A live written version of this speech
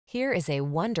Here is a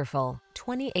wonderful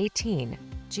 2018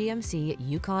 GMC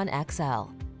Yukon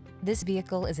XL. This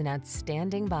vehicle is an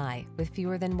outstanding buy with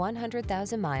fewer than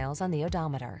 100,000 miles on the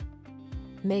odometer.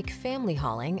 Make family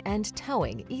hauling and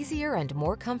towing easier and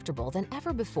more comfortable than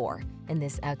ever before in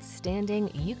this outstanding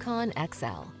Yukon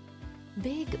XL.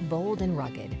 Big, bold, and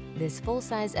rugged, this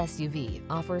full-size SUV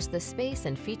offers the space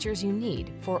and features you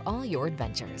need for all your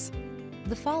adventures.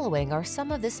 The following are some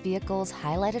of this vehicle's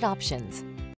highlighted options: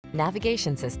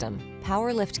 navigation system,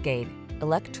 power liftgate,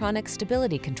 electronic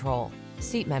stability control,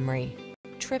 seat memory,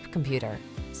 trip computer,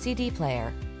 CD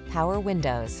player, power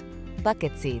windows,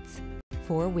 bucket seats,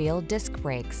 four-wheel disc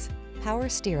brakes, power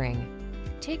steering.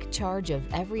 Take charge of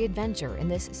every adventure in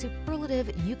this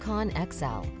superlative Yukon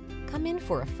XL. Come in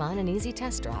for a fun and easy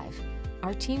test drive.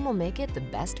 Our team will make it the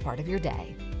best part of your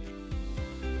day.